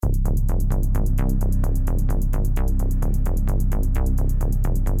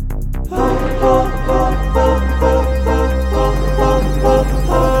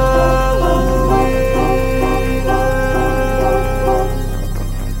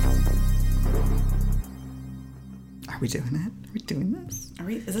we doing it? Are we doing this?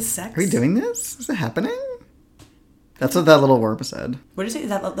 Is this sex? Are we doing this? Is it happening? That's what that little worm said. What did you say?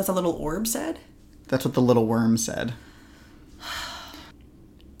 That's a little orb said? That's what the little worm said.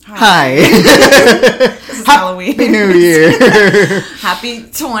 Hi. This is Halloween. Happy New Year. Happy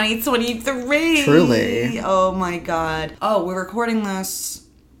 2023. Truly. Oh my god. Oh, we're recording this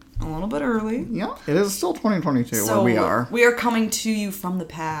a little bit early. Yeah, it is still 2022 So where we are. We are coming to you from the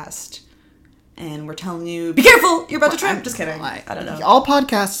past. And we're telling you, be careful, you're about to trip. Just kidding. I don't know. All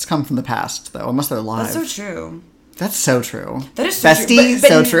podcasts come from the past, though, unless they're live. That's so true. That's so true. That is so Bestie, true.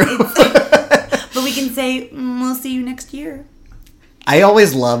 so true. But we can say, we'll see you next year. I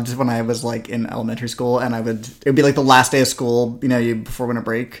always loved when I was like in elementary school and it would be like the last day of school, before winter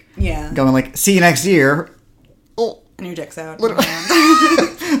break. Yeah. Going like, see you next year. Oh. And your dick's out.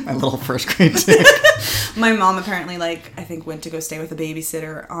 My little first grade dick. My mom apparently, I think went to go stay with a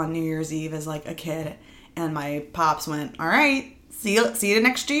babysitter on New Year's Eve as, a kid. And my pops went, all right, see you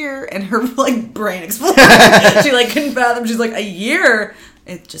next year. And her, brain exploded. She, couldn't fathom. She's like, a year?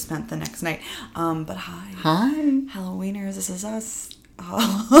 It just meant the next night. But hi. Hi. Halloweeners, this is us.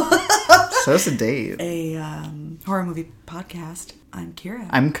 So sedate. A horror movie podcast. I'm Kira.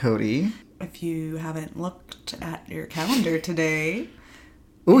 I'm Cody. If you haven't looked at your calendar today...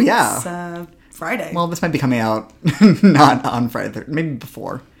 Oh yeah. It's Friday. Well, this might be coming out not on Friday, maybe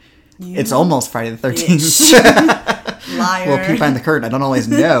before. It's almost Friday the 13th. Liar. Well, peek behind the curtain. I don't always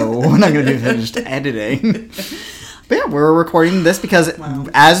know when I'm going to be finished editing. But yeah, we're recording this because,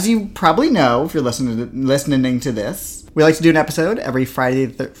 as you probably know, if you're listening to this, we like to do an episode every Friday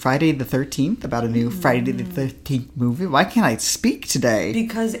the 13th about a new Friday the 13th movie. Why can't I speak today?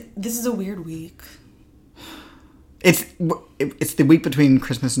 Because this is a weird week. It's the week between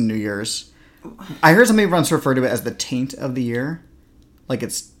Christmas and New Year's. I heard somebody once refer to it as the taint of the year.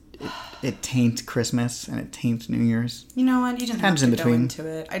 It taints Christmas and it taints New Year's. You know what? You didn't have to go into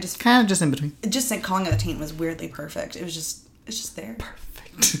it. Kind of just in between. Just calling it a taint was weirdly perfect. It's just there.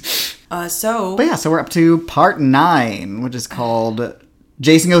 Perfect. So we're up to part 9, which is called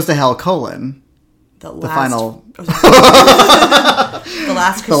Jason Goes to Hell, the final. The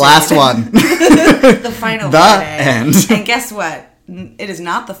last crusade. The last one. The final The Friday. end. And guess what? It is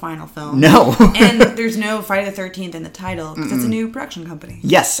not the final film. No. And there's no Friday the 13th in the title because it's a new production company.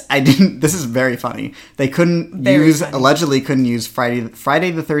 Yes, I didn't. This is very funny. They allegedly couldn't use Friday the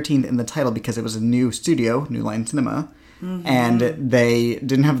 13th in the title because it was a new studio, New Line Cinema, and they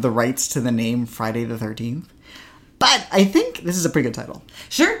didn't have the rights to the name Friday the 13th. But I think this is a pretty good title.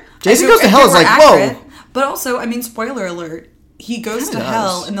 Sure. Jason Goes to Hell is accurate, whoa. But also, spoiler alert, he goes to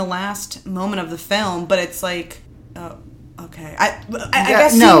hell in the last moment of the film, but it's okay. I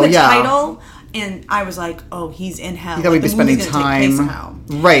guess seeing the title, and I was like, oh, he's in hell. You thought we'd be spending time.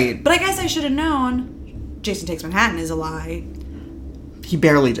 Right. But I guess I should have known Jason Takes Manhattan is a lie. He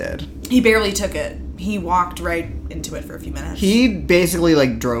barely did. He barely took it. He walked right into it for a few minutes. He basically,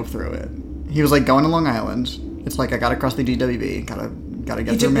 drove through it. He was, going to Long Island. It's I gotta cross the GWB. Gotta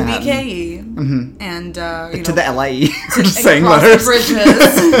get through Manhattan. He took the BKE. And, to the LIE. I'm just saying letters. The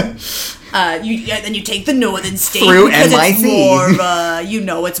bridges. Then you take the northern state through because NYC. It's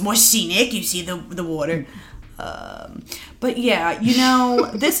more, it's more scenic. You see the water. But yeah,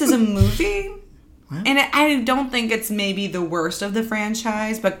 this is a movie, what? And I don't think it's maybe the worst of the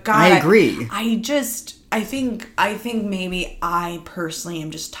franchise. But God, I agree. I think maybe I personally am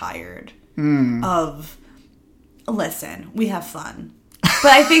just tired of. Listen, we have fun.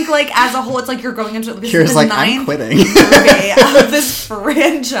 But I think, as a whole, it's you're going into this is the I'm quitting. movie of this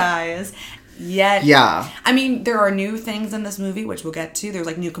franchise. Yet, yeah. There are new things in this movie, which we'll get to.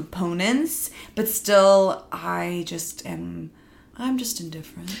 There's, new components. But still, I'm just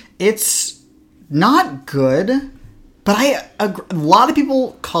indifferent. It's not good, but a lot of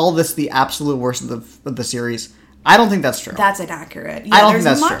people call this the absolute worst of the series. I don't think that's true. That's inaccurate. Yeah, I don't think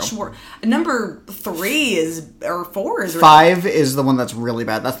that's true. Number 3 or 4 is... 5 is the one that's really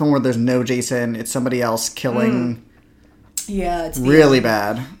bad. That's the one where there's no Jason. It's somebody else killing. Yeah, it's... really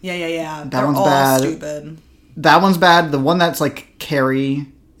bad. Yeah. That one's bad. Stupid. That one's bad. The one that's Carrie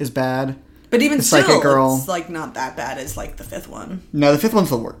is bad. But even the still, psychic girl. It's not that bad as the 5th one. No, the 5th one's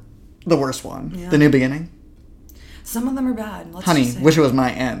the worst one. Yeah. The New Beginning. Some of them are bad. Honey, wish it was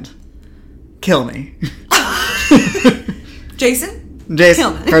my end. Kill me. Jason?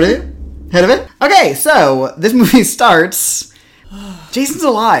 Kill me. Heard of it? Heard of it? Okay, so this movie starts. Jason's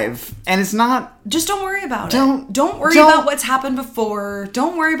alive, and it's not... Just don't worry about it. Don't worry about what's happened before.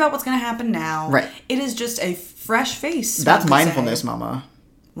 Don't worry about what's going to happen now. Right. It is just a fresh face. That's mindfulness, mama.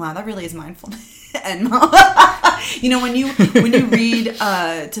 Wow, that really is mindfulness. And you know, when you read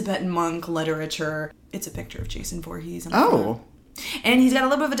Tibetan monk literature, it's a picture of Jason Voorhees. Oh. And he's got a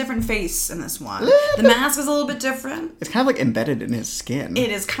little bit of a different face in this one. The mask is a little bit different. It's kind of like embedded in his skin. It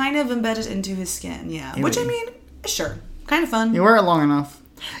is kind of embedded into his skin, yeah. Which, I mean, sure. Kind of fun. You wear it long enough.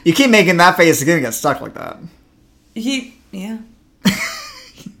 You keep making that face, it's gonna get stuck like that. Yeah.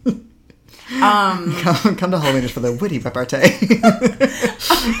 Come to Halloween just for the witty repartee.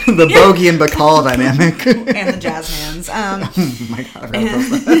 The bogey and Bacall dynamic. And the jazz hands. Oh my god, I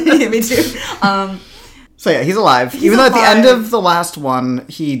forgot that. Yeah, me too. So yeah, he's alive. Even though at the end of the last one,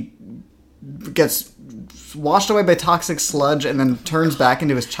 he gets washed away by toxic sludge and then turns back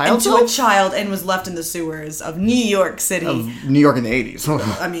into his child Into a self? child and was left in the sewers of New York City. Of New York in the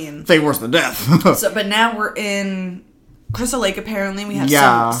 80s. I mean... Fate worse than death. But now we're in Crystal Lake, apparently. We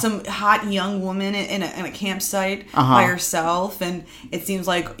have some hot young woman in a campsite by herself. And it seems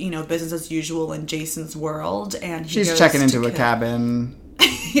like, you know, business as usual in Jason's world. And she's checking into a cabin.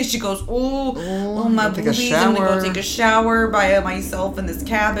 She goes, oh my boobies, I'm gonna go take a shower by myself in this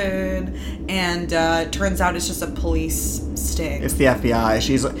cabin. And turns out it's just a police sting. It's the FBI.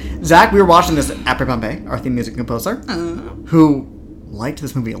 She's Zach, we were watching this at Pompeii, our theme music composer, who liked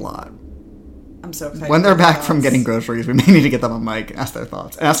this movie a lot. I'm so excited. When they're back from getting groceries, we may need to get them on mic, ask their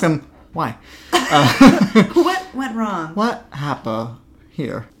thoughts, and ask them why. What went wrong? What happened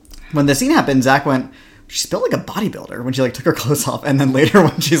here? When the scene happened, Zach went, she's built like a bodybuilder when she like took her clothes off, and then later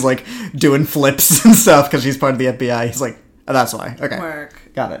when she's like doing flips and stuff because she's part of the FBI, he's like, oh, that's why. Okay, work.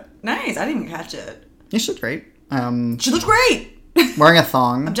 Got it. Nice. I didn't even catch it. Yeah, she looked great. She looked great. Wearing a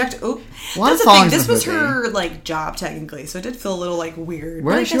thong. That's the thing. thongs This in was this movie. her like job technically, so it did feel a little like weird.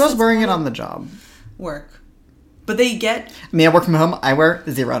 She was wearing it on the job. Work. But they get... I mean, I work from home. I wear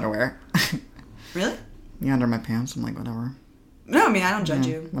zero underwear. Really? Yeah, under my pants. I'm like, whatever. No, I mean, I don't judge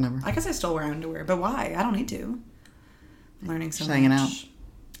you. Whatever. I guess I still wear underwear, but why? I don't need to. I'm learning so Just much. hanging out.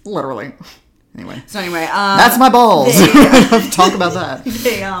 Literally. Anyway. So anyway, that's my balls. Talk about that.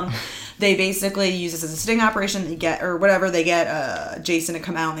 They basically use this as a sting operation. They get Jason to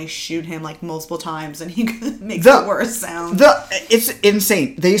come out and they shoot him like multiple times, and he makes the worst sound. It's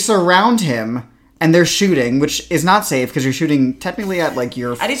insane. They surround him and they're shooting, which is not safe because you're shooting technically at like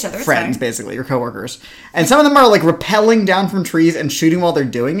your at each other, friends, basically your coworkers, and some of them are like rappelling down from trees and shooting while they're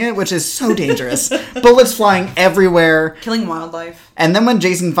doing it, which is so dangerous. Bullets flying everywhere, killing wildlife. And then when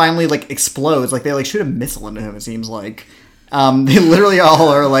Jason finally like explodes, like they like shoot a missile into him. It seems like. They literally all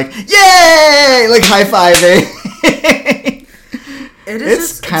are like, yay! Like high-fiving.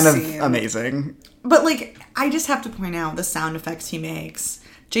 It's kind of amazing. But like, I just have to point out the sound effects he makes.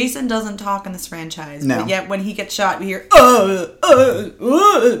 Jason doesn't talk in this franchise. No. But yet when he gets shot, we hear, Yeah,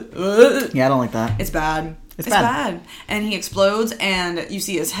 I don't like that. It's bad. It's bad. And he explodes and you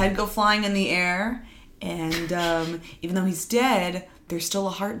see his head go flying in the air. And even though he's dead, there's still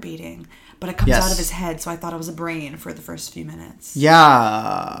a heart beating. But it comes out of his head, so I thought it was a brain for the first few minutes.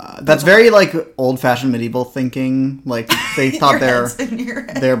 Yeah. That's very, like, old-fashioned medieval thinking. Like, they thought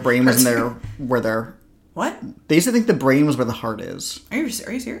their brain was where their... What? They used to think the brain was where the heart is. Are you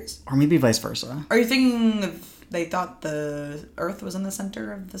serious? Or maybe vice versa. Are you thinking of... They thought the Earth was in the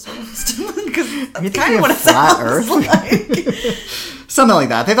center of the solar system? Because that's kind of what it sounds like. Something like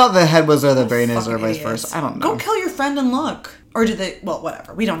that. They thought the head was where the brain is, or vice versa. I don't know. Go kill your friend and look. Or did they... Well,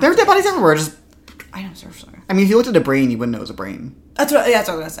 whatever. We don't know. There are dead bodies everywhere. Just... I know, sorry. I mean, if you looked at a brain, you wouldn't know it was a brain. That's what I was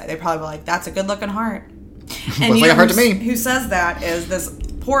going to say. They probably were like, that's a good-looking heart. And looks like a heart to me. Who says that is this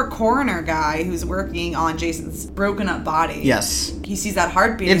poor coroner guy who's working on Jason's broken-up body. Yes. He sees that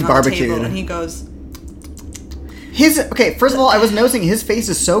heart beating it's on barbecued. the table, and he goes... Okay, first of all, I was noticing his face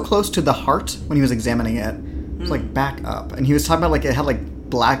is so close to the heart when he was examining it. It was, like, back up. And he was talking about, like, it had, like,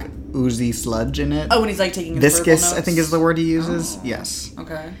 black oozy sludge in it. Oh, when he's like taking his viscous, notes? I think is the word he uses. Oh. Yes.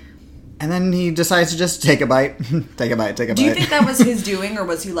 Okay. And then he decides to just take a bite. take a bite. Do you think that was his doing, or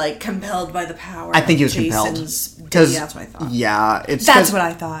was he like compelled by the power? I think he was Jason's compelled. Because that's what I thought. Yeah, that's what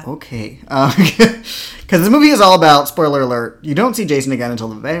I thought. Okay. Because this movie is all about, spoiler alert, you don't see Jason again until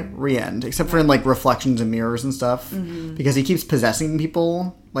the very end, except for in like reflections and mirrors and stuff, because he keeps possessing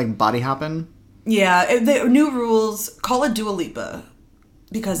people, like body hopping. Yeah, the new rules. Call it Dua Lipa.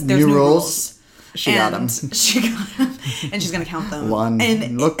 Because there's new rules. She got him. She got him. And she's going to count them. One.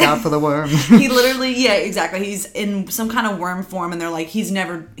 And look out for the worm. He literally, yeah, exactly. He's in some kind of worm form. And they're like, he's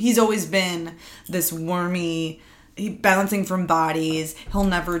always been this wormy, bouncing from bodies. He'll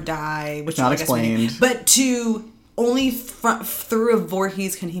never die. Which not explained. But only through a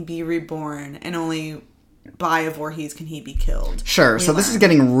Voorhees can he be reborn. And only by a Voorhees can he be killed? Sure. So this is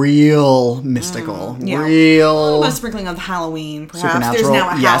getting real mystical. Real. A sprinkling of Halloween, perhaps. Supernatural. There's now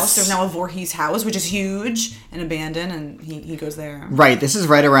a house. Yes. There's now a Voorhees house, which is huge and abandoned, and he goes there. Right. This is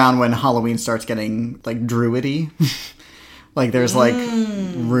right around when Halloween starts getting, like, druidy. Like, there's, like,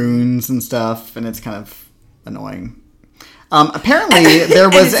 runes and stuff, and it's kind of annoying. Apparently, there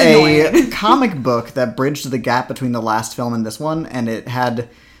was a comic book that bridged the gap between the last film and this one, and it had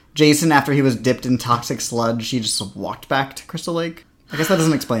Jason, after he was dipped in toxic sludge, he just walked back to Crystal Lake. I guess that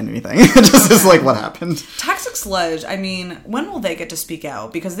doesn't explain anything. It just is like what happened. Toxic sludge, I mean, when will they get to speak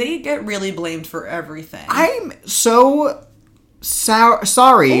out? Because they get really blamed for everything. I'm so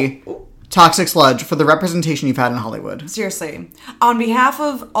sorry, Toxic Sludge, for the representation you've had in Hollywood. Seriously. On behalf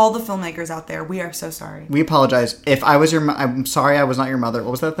of all the filmmakers out there, we are so sorry. We apologize. If I was I'm sorry I was not your mother.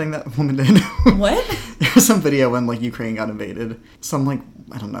 What was that thing that woman did? What? There was some video when, like, Ukraine got invaded. Some, like,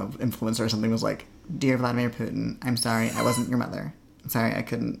 I don't know, influencer or something was like, "Dear Vladimir Putin, I'm sorry I wasn't your mother. I'm sorry I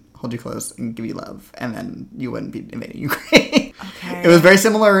couldn't hold you close and give you love, and then you wouldn't be invading Ukraine." Okay. It was very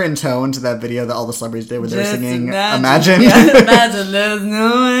similar in tone to that video that all the celebrities did where they were singing Imagine. Yeah, imagine there's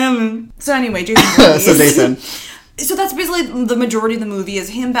no heaven. So anyway, Jason Voorhees. So Jason. So that's basically the majority of the movie is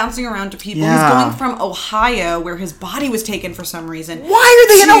him bouncing around to people. Yeah. He's going from Ohio, where his body was taken for some reason. Why are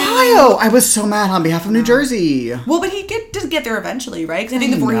they in Ohio? I was so mad on behalf of New Jersey. Well, but he did get there eventually, right? Because I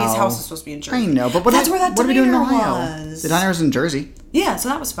think the Voorhees house is supposed to be in Jersey. I know, but that's where that what are we doing in diner Ohio? was. The diner was in Jersey. Yeah, so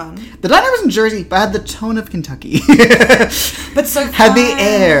that was fun. The diner was in Jersey, but had the tone of Kentucky. But so had the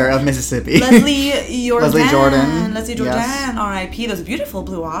air of Mississippi. Leslie Jordan. Yes. R.I.P. Those beautiful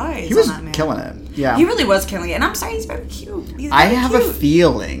blue eyes. He was on that man. killing it. Yeah. He really was killing it. And I'm sorry, he's very cute. I have a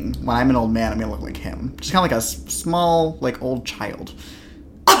feeling when I'm an old man, I'm going to look like him. Just kind of like a small, like, old child.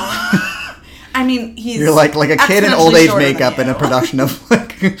 I mean, he's... You're like a kid in old age makeup in a production of,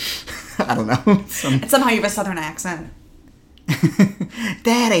 like, I don't know. And somehow you have a southern accent.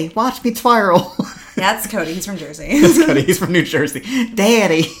 Daddy, watch me twirl. Yeah, that's Cody. He's from Jersey. That's Cody. He's from New Jersey.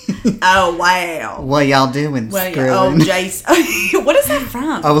 Daddy. Oh, wow. What y'all doing, Oh, Jace. What is that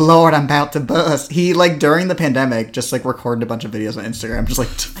from? Oh, Lord, I'm about to bust. He, like, during the pandemic, just, like, recorded a bunch of videos on Instagram, just, like,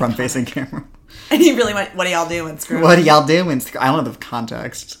 front-facing camera. And he really went, what are y'all doing, screw? What are y'all doing? I don't know the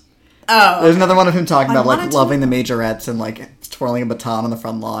context. Oh. There's another one of him talking about, like, loving the majorettes and, like, twirling a baton on the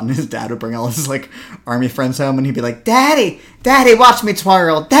front lawn. His dad would bring all his, like, army friends home, and he'd be like, Daddy, watch me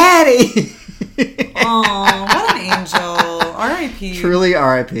twirl. Daddy! Oh, what an angel. R.I.P. Truly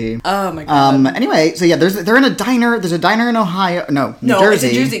R.I.P. Oh, my God. Anyway, so yeah, they're in a diner. There's a diner in Ohio. No, New Jersey.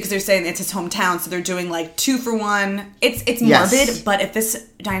 It's in Jersey because they're saying it's his hometown, so they're doing, like, 2 for 1. It's morbid, Yes. but if this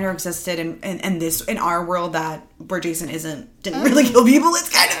diner existed in our world where Jason didn't really kill people, it's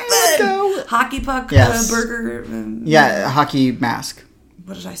kind of fun. Hockey puck, burger. Yeah, hockey mask.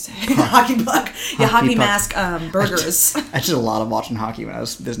 What did I say? Hockey puck. Yeah, hockey puck. Mask burgers. I did a lot of watching hockey when I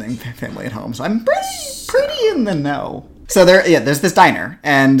was visiting family at home, so I'm pretty in the know. So there's this diner,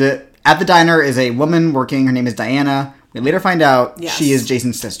 and at the diner is a woman working. Her name is Diana. We later find out she is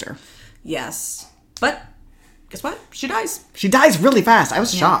Jason's sister. Yes. But guess what? She dies. She dies really fast. I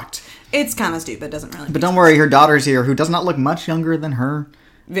was shocked. It's kind of stupid. Doesn't really. But don't worry, her daughter's here, who does not look much younger than her.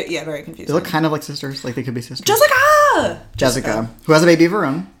 Yeah, very confusing. They look kind of like sisters, like they could be sisters. Jessica, who has a baby of her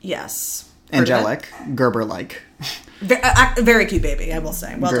own. Yes. Angelic, Gerber-like. Very cute baby, I will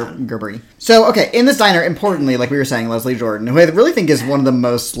say. Well done. Gerbery. So, okay, in this diner, importantly, like we were saying, Leslie Jordan, who I really think is one of the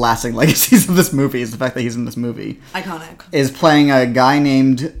most lasting legacies of this movie, is the fact that he's in this movie. Iconic. Is playing a guy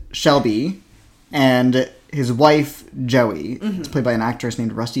named Shelby, and his wife, Joey, is played by an actress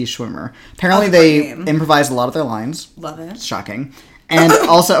named Rusty Schwimmer. Apparently they improvised a lot of their lines. Love it. It's shocking. And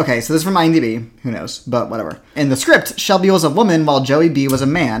also, okay, so this is from IMDb. Who knows? But whatever. In the script, Shelby was a woman while Joey B was a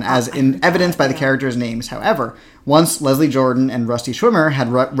man, as evidenced by the characters' names. However, once Leslie Jordan and Rusty Schwimmer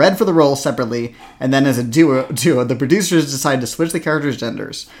had read for the role separately, and then as a duo, the producers decided to switch the characters'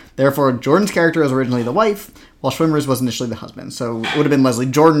 genders. Therefore, Jordan's character was originally the wife, while Schwimmer's was initially the husband. So it would have been Leslie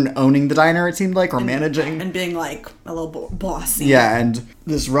Jordan owning the diner, it seemed like, or managing. And being, like, a little bossy. Yeah, and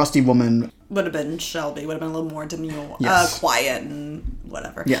this Rusty woman would have been Shelby, would have been a little more demure, quiet and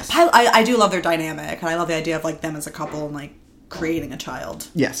whatever. Yes. I do love their dynamic, and I love the idea of, like, them as a couple and, like, creating a child.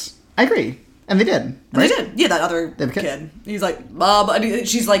 Yes. I agree. And they did, right? They did. Yeah, that other kid. He's like, Bob, and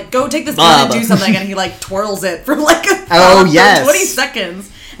she's like, go take this gun and do something, and he, like, twirls it for, like, 20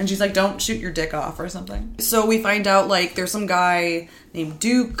 seconds. And she's like, don't shoot your dick off or something. So we find out, like, there's some guy named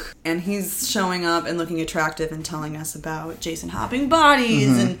Duke, and he's showing up and looking attractive and telling us about Jason hopping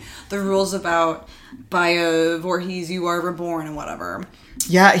bodies and the rules about by a Voorhees you are reborn and whatever.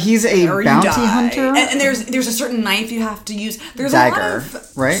 Yeah, he's a Or you bounty die. hunter. And there's a certain knife you have to use. There's Dagger, a lot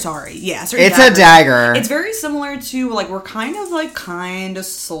of... right? Sorry, yeah. It's a dagger. It's very similar to, like, we're kind of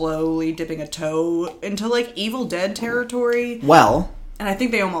slowly dipping a toe into, like, Evil Dead territory. Well... And I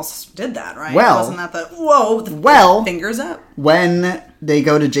think they almost did that, right? Well... Wasn't that the... Whoa, the well... fingers up? When they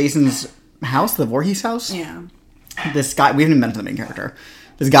go to Jason's house, the Voorhees house... Yeah. This guy... We haven't even mentioned the main character.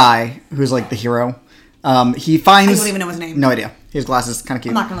 This guy, who's, like, the hero... he finds... I don't even know his name. No idea. His glasses, kind of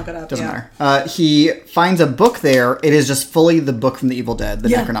cute. I'm not going to look it up. Doesn't matter. He finds a book there. It is just fully the book from the Evil Dead, the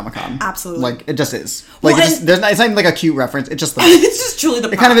Necronomicon. Absolutely. Like, it just is. Like, Well, it's not even like a cute reference. It's just like... It's just truly the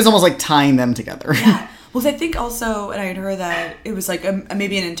It kind of is almost like tying them together. Yeah. Well, I think also, and I had heard that it was like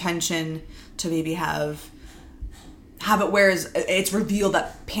maybe an intention to maybe have it where it's revealed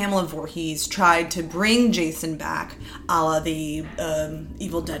that Pamela Voorhees tried to bring Jason back, a la the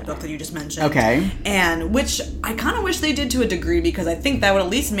Evil Dead book that you just mentioned. Okay. And which I kind of wish they did to a degree, because I think that would at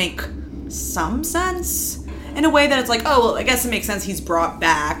least make some sense in a way that it's like, oh, well, I guess it makes sense he's brought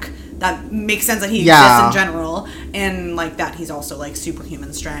back. That makes sense that he exists in general, and like that he's also like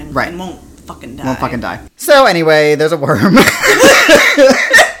superhuman strength, right? And won't fucking die. So anyway, there's a worm.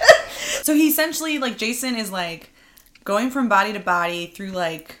 So he essentially, like, Jason is like going from body to body through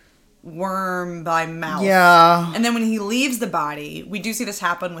like worm by mouth. Yeah. And then when he leaves the body, we do see this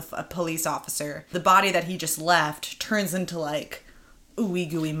happen with a police officer. The body that he just left turns into like ooey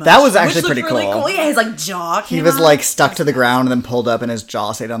gooey mush. That was actually pretty cool. Yeah, his like jaw came He was out. like stuck to the ground and then pulled up and his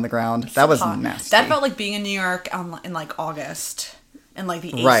jaw stayed on the ground. That was nasty. That felt like being in New York in like August and like the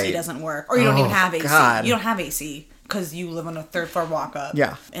AC Right. doesn't work, or you don't even have AC. God. You don't have AC because you live on a third floor walk up.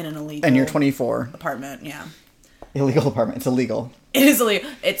 Yeah. In an illegal. And you're 24. Apartment. Yeah. Illegal apartment. It's illegal. It is illegal.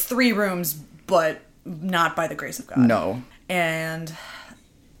 It's 3 rooms, but not by the grace of God. No. And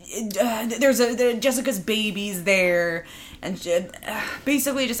there's Jessica's baby's there, and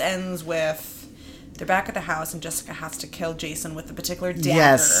basically it just ends with they're back at the house, and Jessica has to kill Jason with a particular dagger.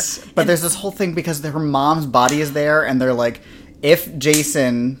 Yes, but there's this whole thing because her mom's body is there, and they're like, if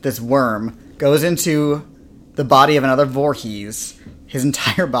Jason, this worm, goes into the body of another Voorhees, his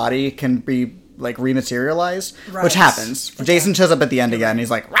entire body can be like rematerialized, Right. which happens. Jason shows up at the end again. And he's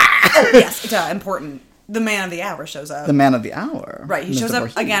like, "Rah!" Oh, yes, it's important. The man of the hour shows up. The man of the hour. Right, he Mr. shows up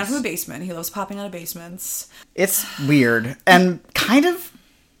Voorhees. again from the basement. He loves popping out of basements. It's weird and kind of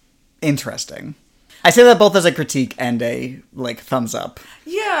interesting. I say that both as a critique and a like thumbs up.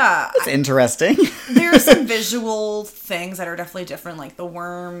 Yeah. It's interesting. There are some visual things that are definitely different, like the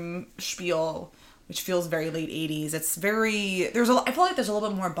worm spiel, which feels very late 80s. It's very... I feel like there's a little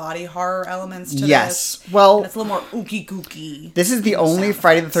bit more body horror elements to Yes. this. Well... And it's a little more ooky gooky. This is the only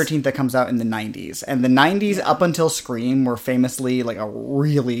Friday the 13th that comes out in the 90s. And the 90s up until Scream were famously like a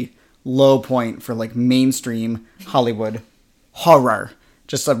really low point for like mainstream Hollywood horror.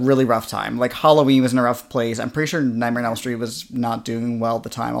 Just a really rough time. Like Halloween was in a rough place. I'm pretty sure Nightmare on Elm Street was not doing well at the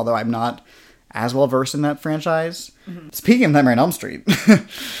time, although I'm not as well versed in that franchise. Mm-hmm. Speaking of Nightmare on Elm Street.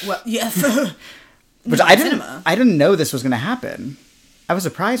 Well, yes. Which I didn't know this was going to happen. I was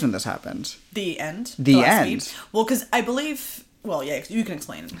surprised when this happened. The end? The end. Speed? Well, because I believe... Well, yeah, you can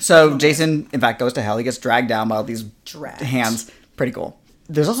explain. So Jason, in fact, goes to hell. He gets dragged down by all these Dragged. hands. Pretty cool.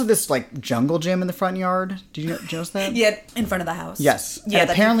 There's also this like jungle gym in the front yard. Did you notice that? Yeah, in front of the house. Yes. Yeah, and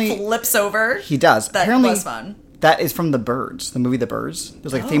that apparently he flips over. He does. That apparently, was fun. That is from The Birds, the movie The Birds.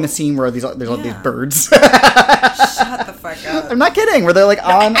 There's like a famous scene where there's all these birds. Shut the fuck up. I'm not kidding. Where they're like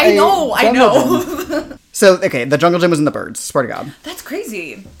on I know. Gym. So, okay, the jungle gym was in The Birds. Swear to God. That's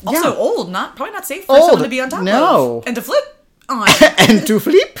crazy. Also old, probably not safe for Old. someone to be on top of. And to flip on. And to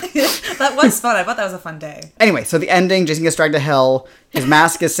flip. That was fun. I thought that was a fun day. Anyway, so the ending, Jason gets dragged to hell. His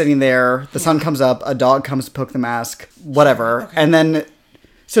mask is sitting there. The sun comes up. A dog comes to poke the mask. Whatever. Okay. And then...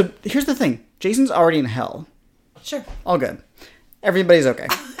 So, here's the thing. Jason's already in hell. Sure. All good. Everybody's okay.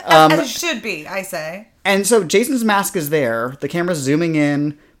 As it should be, I say. And so Jason's mask is there. The camera's zooming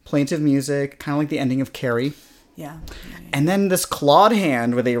in. Plaintive music. Kind of like the ending of Carrie. Yeah. And then this clawed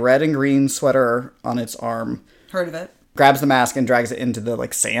hand with a red and green sweater on its arm. Heard of it. Grabs the mask and drags it into the,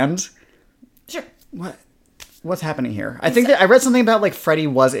 like, sand. Sure. What's happening here? I think that I read something about, like, Freddy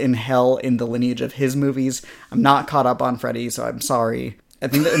was in hell in the lineage of his movies. I'm not caught up on Freddy, so I'm sorry. I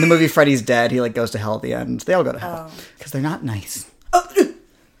think that in the movie Freddy's Dead, he, like, goes to hell at the end. They all go to hell. Because they're not nice.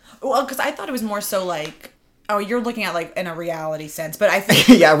 Well, because I thought it was more so, like... Oh, you're looking at like in a reality sense, but I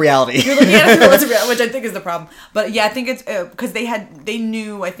think yeah, reality. you're looking at it which I think is the problem. But yeah, I think it's because they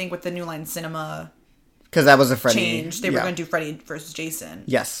knew, I think, with the New Line Cinema because that was a Freddy change, they were going to do Freddy versus Jason.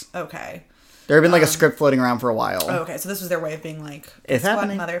 Yes. Okay. There had been like a script floating around for a while. Oh, okay, so this was their way of being like, it's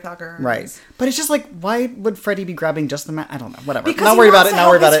happening, motherfucker. Right. But it's just like, why would Freddy be grabbing just the mask? I don't know. Whatever. Because not worried about it. Not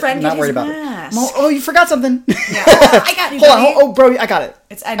worried about it. Not worried about it. Oh, you forgot something. Yeah. I got you. Hold on. Oh, bro, I got it.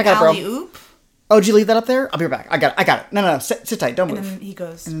 It's an I got it, bro. alley-oop. Oh, did you leave that up there? I'll be right back. I got it. No. Sit tight. Don't move. And then he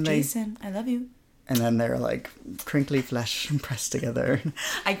goes, Jason, I love you. And then they're like crinkly flesh pressed together.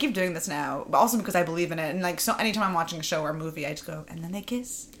 I keep doing this now, but also because I believe in it. And like, so anytime I'm watching a show or a movie, I just go, and then they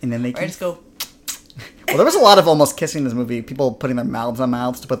kiss. And then they kiss. Or I just go. Well, there was a lot of almost kissing in this movie. People putting their mouths on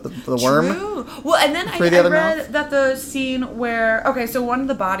mouths to put the worm. True. Well, and then I read that the scene where so one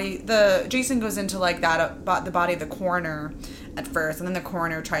of the Jason goes into like the body of the coroner at first, and then the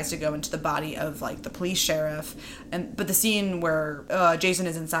coroner tries to go into the body of like the police sheriff, but the scene where Jason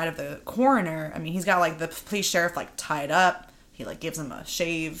is inside of the coroner, I mean, he's got like the police sheriff like tied up. He like gives him a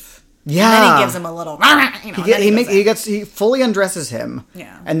shave. Yeah. And then he gives him a little, he fully undresses him.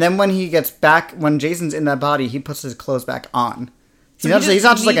 Yeah. And then when he gets back, when Jason's in that body, he puts his clothes back on. He's not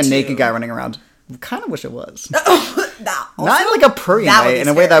just like a naked guy running around. I kind of wish it was. Not in like a prurient way, in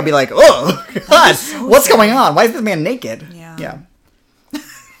a way that would be like, oh, God, what's going on? Why is this man naked? Yeah.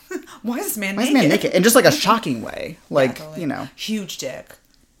 Why is this man naked? In just like a shocking way. Like, totally. you know. Huge dick.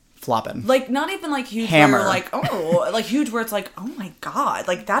 Flopping. Like, not even like huge Hammer. where like, oh, like huge where it's like, oh my God.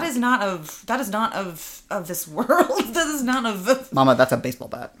 Like, that is not of this world. That is not of... Mama, that's a baseball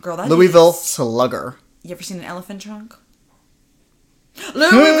bat. Girl, that Louisville Slugger. You ever seen an elephant trunk?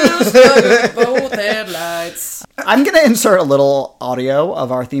 Louisville Slugger, both headlights. I'm going to insert a little audio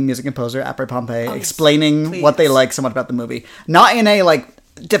of our theme music composer, Apre Pompey, explaining what they like so much about the movie. Not in a, like,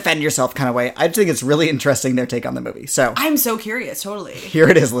 defend yourself kind of way. I think it's really interesting, their take on the movie. So I'm so curious, totally. Here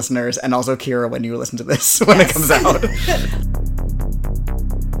it is, listeners, and also Kira when you listen to this when it comes out.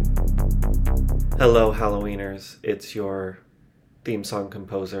 Hello, Halloweeners. It's your theme song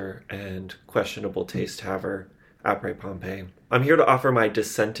composer and questionable taste haver, Apre Pompey. I'm here to offer my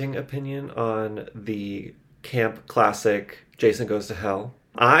dissenting opinion on the camp classic Jason Goes to Hell.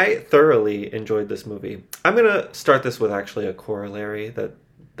 I thoroughly enjoyed this movie. I'm going to start this with actually a corollary that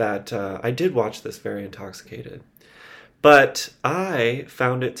I did watch this very intoxicated. But I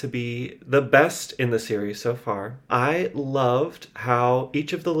found it to be the best in the series so far. I loved how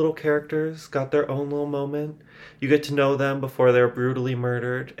each of the little characters got their own little moment. You get to know them before they're brutally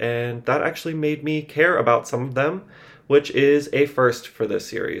murdered, and that actually made me care about some of them, which is a first for this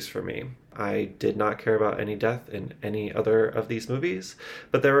series for me. I did not care about any death in any other of these movies,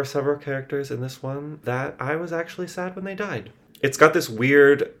 but there were several characters in this one that I was actually sad when they died. It's got this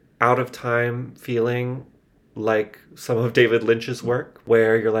weird, out-of-time feeling like some of David Lynch's work,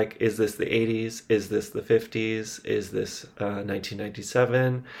 where you're like, is this the 80s? Is this the 50s? Is this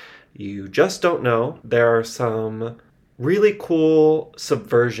 1997? You just don't know. There are some really cool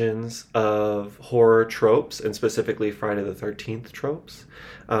subversions of horror tropes, and specifically Friday the 13th tropes.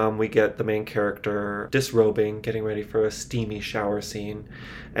 We get the main character disrobing, getting ready for a steamy shower scene.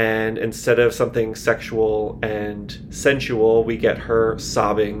 And instead of something sexual and sensual, we get her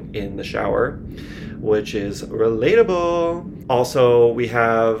sobbing in the shower, which is relatable. Also, we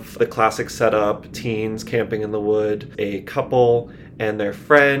have the classic setup, teens camping in the wood, a couple and their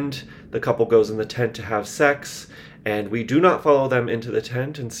friend. The couple goes in the tent to have sex, and we do not follow them into the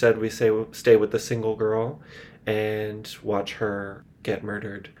tent. Instead, we stay with the single girl and watch her get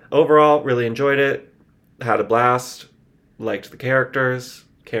murdered. Overall, really enjoyed it. Had a blast. Liked the characters.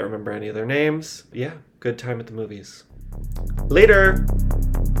 Can't remember any of their names. Yeah, good time at the movies. Later!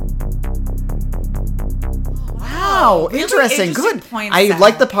 Wow, really interesting. Good. I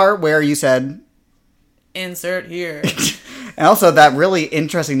like the part where you said... Insert here. And also that really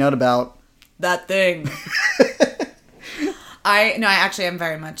interesting note about... that thing. I actually am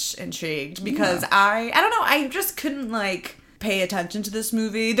very much intrigued because I don't know, I just couldn't like pay attention to this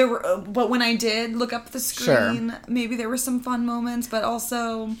movie. There were, but when I did look up the screen, maybe there were some fun moments, but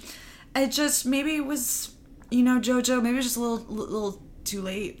also it just, maybe it was, JoJo, maybe it was just a little too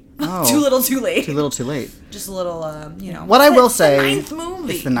late. Oh, too little too late. Too little too late. Just a little, What I will say... It's the 9th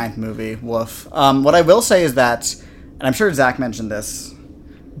movie. It's the 9th movie. Woof. What I will say is that, and I'm sure Zach mentioned this,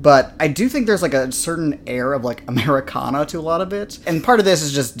 but I do think there's like a certain air of like Americana to a lot of it. And part of this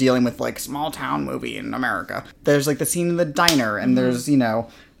is just dealing with like small town movie in America. There's like the scene in the diner, and there's,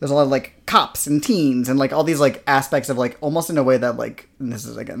 there's a lot of like cops and teens and like all these like aspects of like almost in a way that like, and this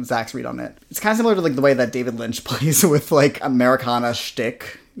is again Zach's read on it, it's kind of similar to like the way that David Lynch plays with like Americana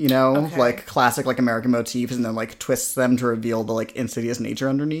shtick, you know, Okay. like classic like American motifs, and then like twists them to reveal the like insidious nature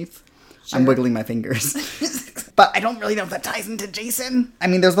underneath. I'm wiggling my fingers. But I don't really know if that ties into Jason. I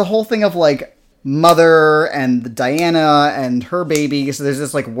mean, there's the whole thing of like mother and Diana and her baby. So there's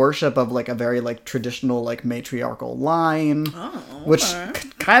this like worship of like a very like traditional like matriarchal line, which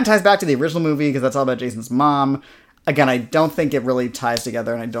kind of ties back to the original movie because that's all about Jason's mom. Again, I don't think it really ties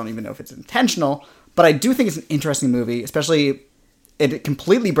together, and I don't even know if it's intentional. But I do think it's an interesting movie, especially it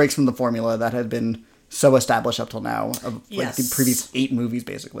completely breaks from the formula that had been so established up till now of like the previous 8 movies,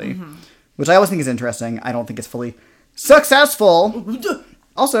 basically. Which I always think is interesting. I don't think it's fully successful.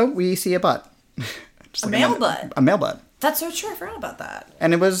 Also, we see a butt. A male butt. A male butt. That's so true. I forgot about that.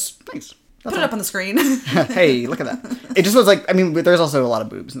 And it was nice. Put it up on the screen. Hey, look at that. It just was like, I mean, there's also a lot of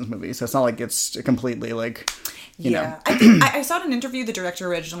boobs in this movie, so it's not like it's completely like, you know. I think I saw in an interview the director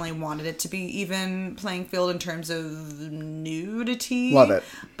originally wanted it to be even playing field in terms of nudity. Love it.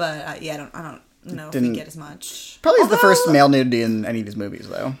 But yeah, I don't know if Didn't- we get as much. Probably is the first male nudity in any of these movies,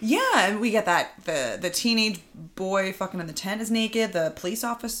 though. Yeah, and we get that the teenage boy fucking in the tent is naked. The police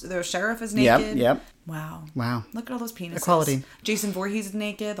officer, the sheriff is naked. Yep. Wow. Wow. Look at all those penises. Equality. Jason Voorhees is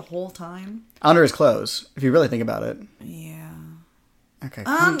naked the whole time. Under his clothes, if you really think about it. Yeah. Okay,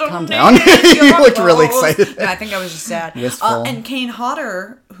 calm down. You looked really excited. No, I think I was just sad. Wistful. And Kane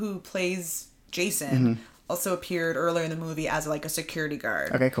Hodder, who plays Jason, also appeared earlier in the movie as like a security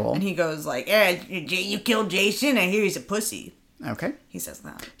guard. Okay, cool. And he goes like, "Yeah, you killed Jason. I hear he's a pussy." Okay. He says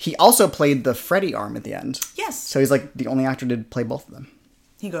that. He also played the Freddy arm at the end. Yes. So he's like the only actor to play both of them.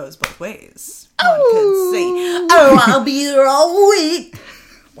 He goes both ways. One could say, "Oh, I'll be here all week."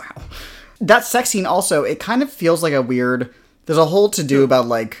 Wow. That sex scene also, it kind of feels like a weird... There's a whole to-do about,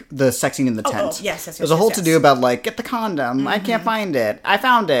 like, the sex scene in the tent. Yes. There's a whole to-do about, like, get the condom. I can't find it. I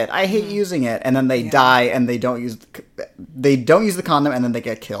found it. I hate using it. And then they die, and they don't use the condom, and then they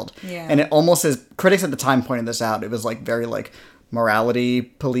get killed. Yeah. And it almost is... Critics at the time pointed this out. It was, like, very, like... morality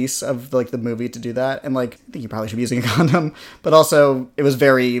police of like the movie to do that, and like I think you probably should be using a condom, but also it was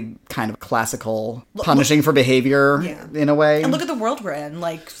very kind of classical punishing for behavior in a way. And look at the world we're in.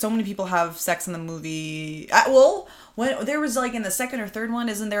 Like, so many people have sex in the movie. When there was like in the second or third one,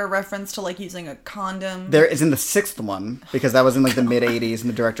 isn't there a reference to like using a condom? There is in the 6th one, because that was in like the mid 80s, and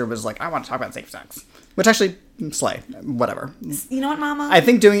the director was like, I want to talk about safe sex, which actually slay, whatever. You know what, Mama? I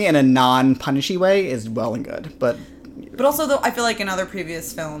think doing it in a non-punishy way is well and good, but also, though, I feel like in other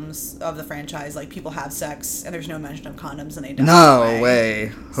previous films of the franchise, like, people have sex and there's no mention of condoms and they die. no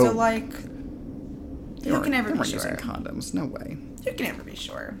way. So, like, who can ever be using sure? condoms? No way. Who can ever be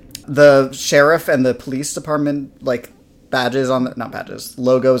sure? The sheriff and the police department, like,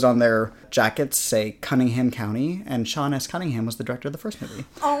 logos on their jackets say Cunningham County, and Sean S. Cunningham was the director of the first movie.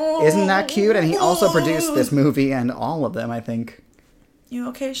 Oh, Isn't that cute? And he also produced this movie and all of them, I think. You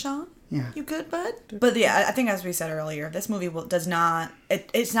okay, Sean? Yeah. You good, bud? But yeah, I think as we said earlier, this movie does not...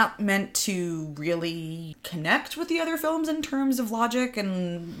 It's not meant to really connect with the other films in terms of logic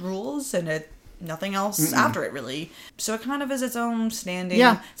and rules, and nothing else after it, really. So it kind of is its own standing.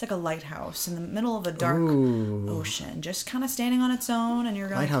 Yeah. It's like a lighthouse in the middle of a dark ocean, just kind of standing on its own, and you're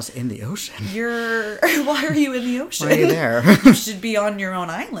like... Lighthouse in the ocean. Why are you in the ocean? Why are you there? You should be on your own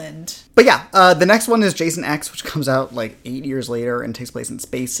island. But yeah, the next one is Jason X, which comes out like 8 years later and takes place in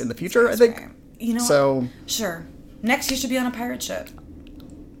space in the future, I think. You know So, what? Sure. Next, he should be on a pirate ship.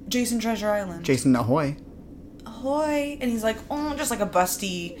 Jason Treasure Island. Jason Ahoy. Ahoy. And he's like, oh, just like a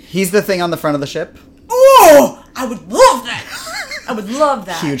busty. He's the thing on the front of the ship. Oh! I would love that! I would love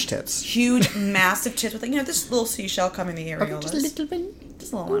that. Huge tits. Huge, massive tits with, this little seashell coming the areolas. Just a little bit.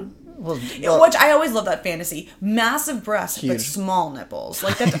 Just a little one. Well, Which I always love that fantasy. Massive breasts, but Huge. small nipples.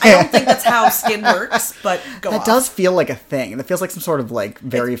 Like that. I don't think that's how skin works, but go that off. does feel like a thing. That feels like some sort of like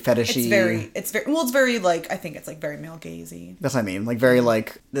very fetishy. It's very like, I think it's like very male gazy. That's what I mean. Like very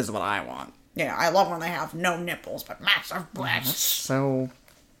like, this is what I want. Yeah, I love when they have no nipples, but massive breasts. So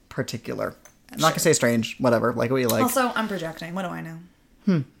particular. I'm not gonna say strange. Whatever. Like what you like. Also, I'm projecting. What do I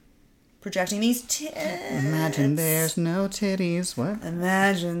know? Projecting these tits. Imagine there's no titties. What?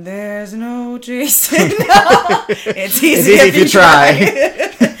 Imagine there's no Jason. It's easy It's easy if you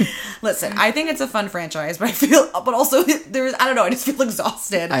try. Listen, I think it's a fun franchise, but also there's, I don't know, I just feel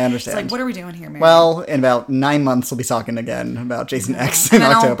exhausted. I understand. It's like, what are we doing here, man? Well, in about 9 months, we'll be talking again about Jason X And in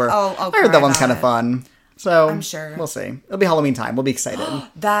then October. I'll I heard cry that one's about kind of it. fun. So I'm sure. We'll see. It'll be Halloween time. We'll be excited.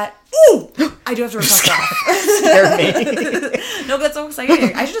 That, ooh! I do have to reflect off. Scared me. No, that's so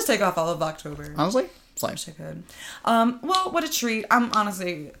exciting. I should just take off all of October. Honestly, it's like, I could. Well, what a treat.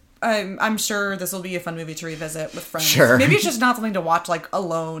 I'm sure this will be a fun movie to revisit with friends. Sure. Maybe it's just not something to watch like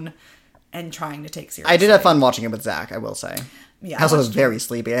alone and trying to take seriously. I did have fun watching it with Zach, I will say. Yeah. I also was very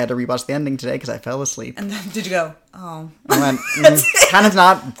sleepy. I had to rewatch the ending today because I fell asleep. And then did you go, oh. I went, kind of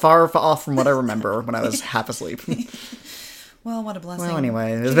not far off from what I remember when I was half asleep. Well, what a blessing. Well,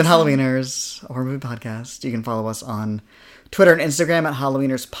 anyway, there's been Halloweeners, a horror movie podcast. You can follow us on Twitter and Instagram at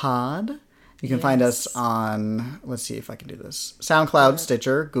HalloweenersPod. You can find us on, let's see if I can do this, SoundCloud,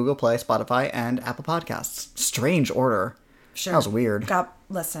 Stitcher, Google Play, Spotify, and Apple Podcasts. Strange order. Sure. That was weird.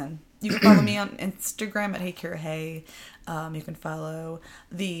 Listen, you can follow me on Instagram at HeyKiraHey. You can follow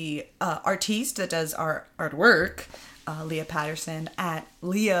the artiste that does our artwork, Leah Patterson, at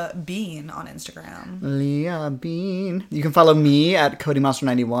Leah Bean on Instagram. Leah Bean. You can follow me at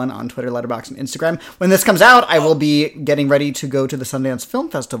CodyMonster91 on Twitter, Letterboxd, and Instagram. When this comes out, I will be getting ready to go to the Sundance Film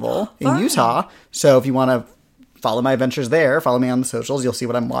Festival in Utah. So if you want to follow my adventures there, follow me on the socials. You'll see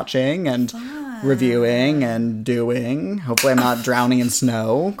what I'm watching and reviewing and doing. Hopefully I'm not drowning in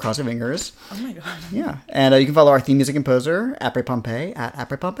snow. Cross your fingers. Oh my god. Yeah. And you can follow our theme music composer, Apres Pompeii, at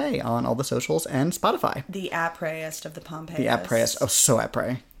Apres Pompeii on all the socials and Spotify. The apres of the Pompeius. The Apres. Oh, so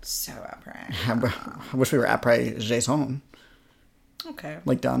Apres. So apres. I wish we were Apres Jason. Okay.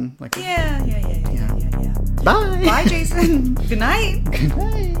 Like done. Like Yeah. Bye. Bye, Jason. Good night. Good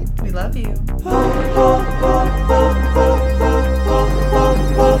night. We love you.